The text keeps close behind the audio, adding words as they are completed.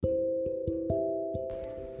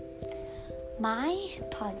My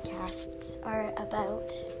podcasts are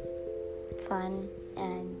about fun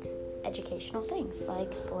and educational things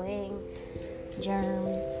like bullying,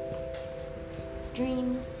 germs,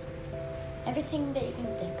 dreams, everything that you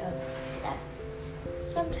can think of that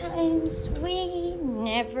sometimes we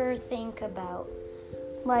never think about.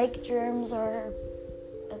 Like germs are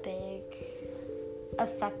a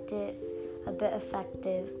bit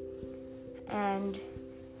effective, and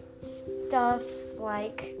stuff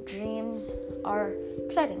like dreams are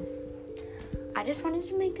exciting. I just wanted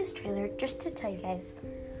to make this trailer just to tell you guys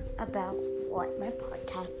about what my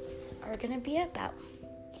podcasts are going to be about.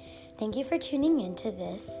 Thank you for tuning into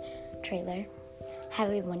this trailer.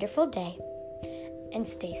 Have a wonderful day and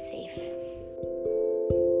stay safe.